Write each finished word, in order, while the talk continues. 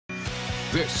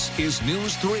This is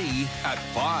News 3 at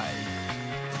 5.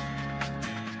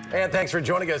 And thanks for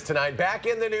joining us tonight. Back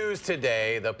in the news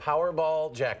today, the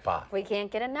Powerball jackpot. We can't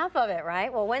get enough of it,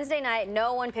 right? Well, Wednesday night,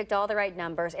 no one picked all the right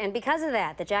numbers. And because of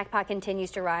that, the jackpot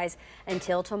continues to rise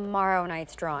until tomorrow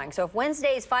night's drawing. So if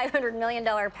Wednesday's $500 million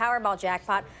Powerball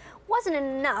jackpot wasn't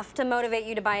enough to motivate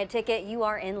you to buy a ticket, you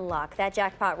are in luck. That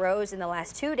jackpot rose in the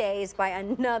last 2 days by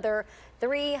another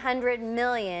 $300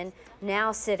 million,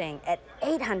 now sitting at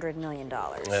 $800 million.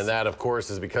 And that, of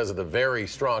course, is because of the very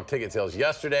strong ticket sales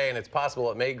yesterday, and it's possible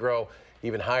it may grow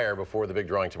even higher before the big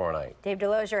drawing tomorrow night. Dave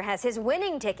DeLozier has his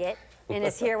winning ticket and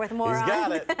is here with more. He's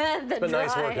got it. It's been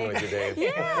nice working with you, Dave.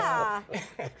 Yeah.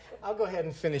 I'll go ahead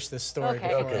and finish this story.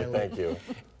 Okay, thank you.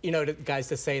 You know, guys,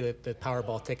 to say that the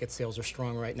Powerball ticket sales are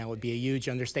strong right now would be a huge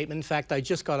understatement. In fact, I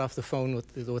just got off the phone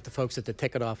with the folks at the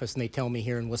ticket office, and they tell me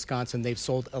here in Wisconsin they've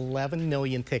sold 11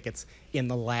 million tickets in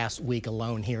the last week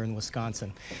alone here in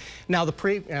Wisconsin. Now,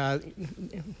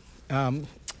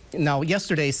 Now,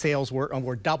 yesterday's sales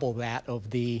were double that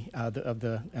of the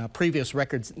previous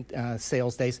record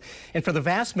sales days. And for the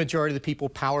vast majority of the people,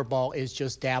 Powerball is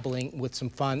just dabbling with some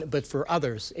fun. But for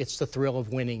others, it's the thrill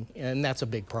of winning, and that's a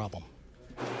big problem.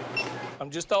 I'm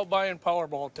just out buying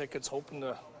Powerball tickets, hoping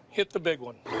to hit the big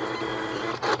one.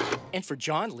 And for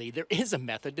John Lee, there is a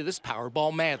method to this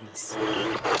Powerball madness.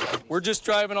 We're just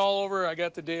driving all over. I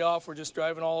got the day off. We're just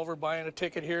driving all over, buying a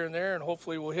ticket here and there, and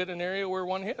hopefully we'll hit an area where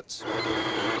one hits.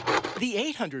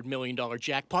 The $800 million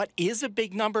jackpot is a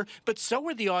big number, but so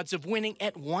are the odds of winning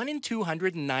at 1 in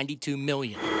 292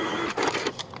 million.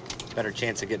 Better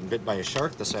chance of getting bit by a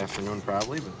shark this afternoon,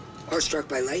 probably. Or struck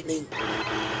by lightning.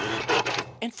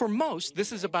 And for most,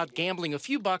 this is about gambling a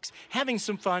few bucks, having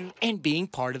some fun, and being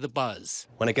part of the buzz.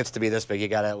 When it gets to be this big, you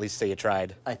gotta at least say you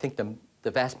tried. I think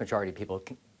the vast majority of people,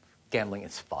 gambling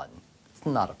is fun. It's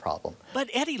not a problem.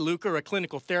 But Eddie Luker, a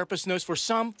clinical therapist, knows for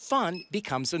some, fun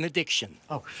becomes an addiction.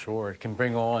 Oh, sure. It can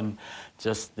bring on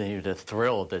just the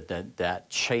thrill, that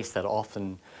chase that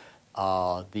often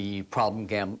the problem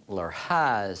gambler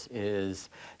has is,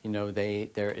 you know,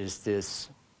 there is this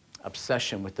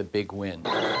obsession with the big win.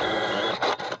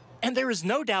 And there is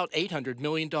no doubt $800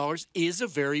 million is a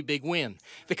very big win.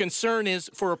 The concern is,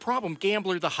 for a problem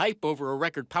gambler, the hype over a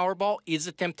record Powerball is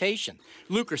a temptation.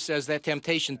 Luker says that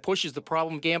temptation pushes the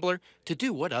problem gambler to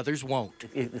do what others won't.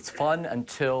 It's fun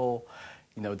until,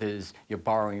 you know, you're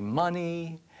borrowing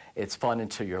money. It's fun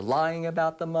until you're lying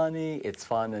about the money. It's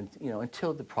fun,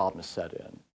 until the problem is set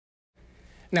in.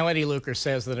 Now, Eddie Luker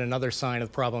says that another sign of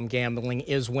problem gambling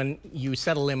is when you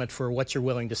set a limit for what you're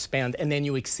willing to spend and then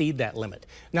you exceed that limit.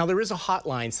 Now, there is a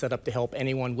hotline set up to help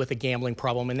anyone with a gambling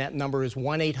problem, and that number is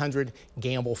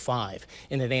 1-800-GAMBLE-5,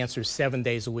 and it answers 7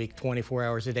 days a week, 24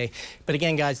 hours a day. But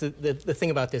again, guys, the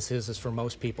thing about this is for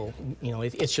most people, you know,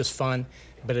 it's just fun,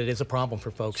 but it is a problem for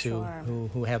folks who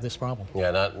have this problem.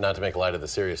 Yeah, not to make light of the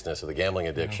seriousness of the gambling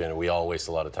addiction, we all waste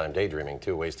a lot of time daydreaming,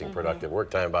 too, wasting productive work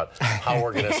time about how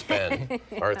we're going to spend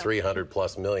our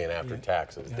 $300+ million after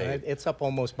taxes. Dave. It's up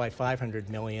almost by $500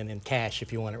 million in cash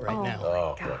if you want it right now.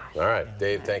 Oh, all right.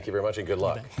 Dave, thank you very much and good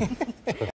luck.